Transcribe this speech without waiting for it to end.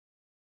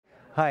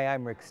Hi,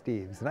 I'm Rick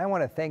Steves, and I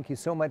want to thank you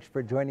so much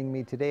for joining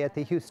me today at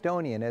the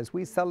Houstonian as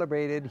we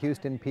celebrated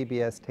Houston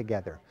PBS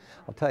together.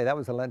 I'll tell you, that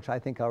was a lunch I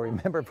think I'll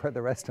remember for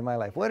the rest of my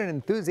life. What an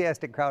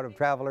enthusiastic crowd of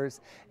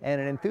travelers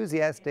and an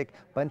enthusiastic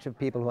bunch of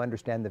people who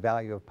understand the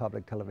value of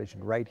public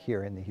television right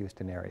here in the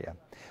Houston area.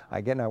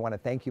 Again, I want to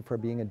thank you for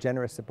being a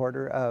generous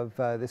supporter of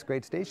this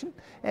great station.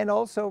 And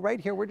also,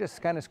 right here, we're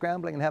just kind of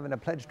scrambling and having a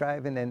pledge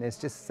drive, and it's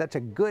just such a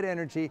good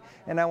energy.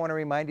 And I want to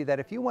remind you that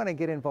if you want to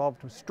get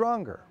involved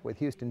stronger with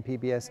Houston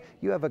PBS,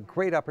 you have a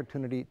great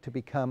opportunity to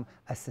become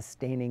a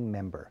sustaining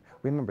member.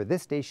 Remember,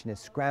 this station is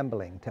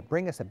scrambling to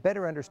bring us a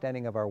better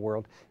understanding of our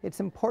world.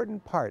 It's an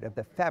important part of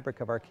the fabric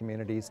of our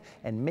communities,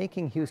 and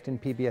making Houston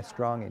PBS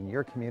strong in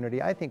your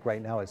community, I think right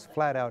now, is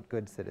flat out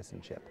good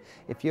citizenship.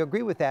 If you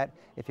agree with that,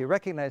 if you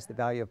recognize the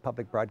value of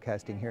public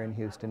broadcasting here in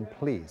Houston,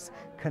 please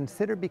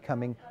consider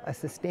becoming a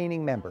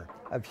sustaining member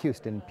of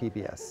Houston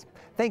PBS.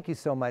 Thank you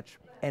so much,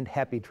 and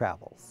happy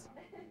travels.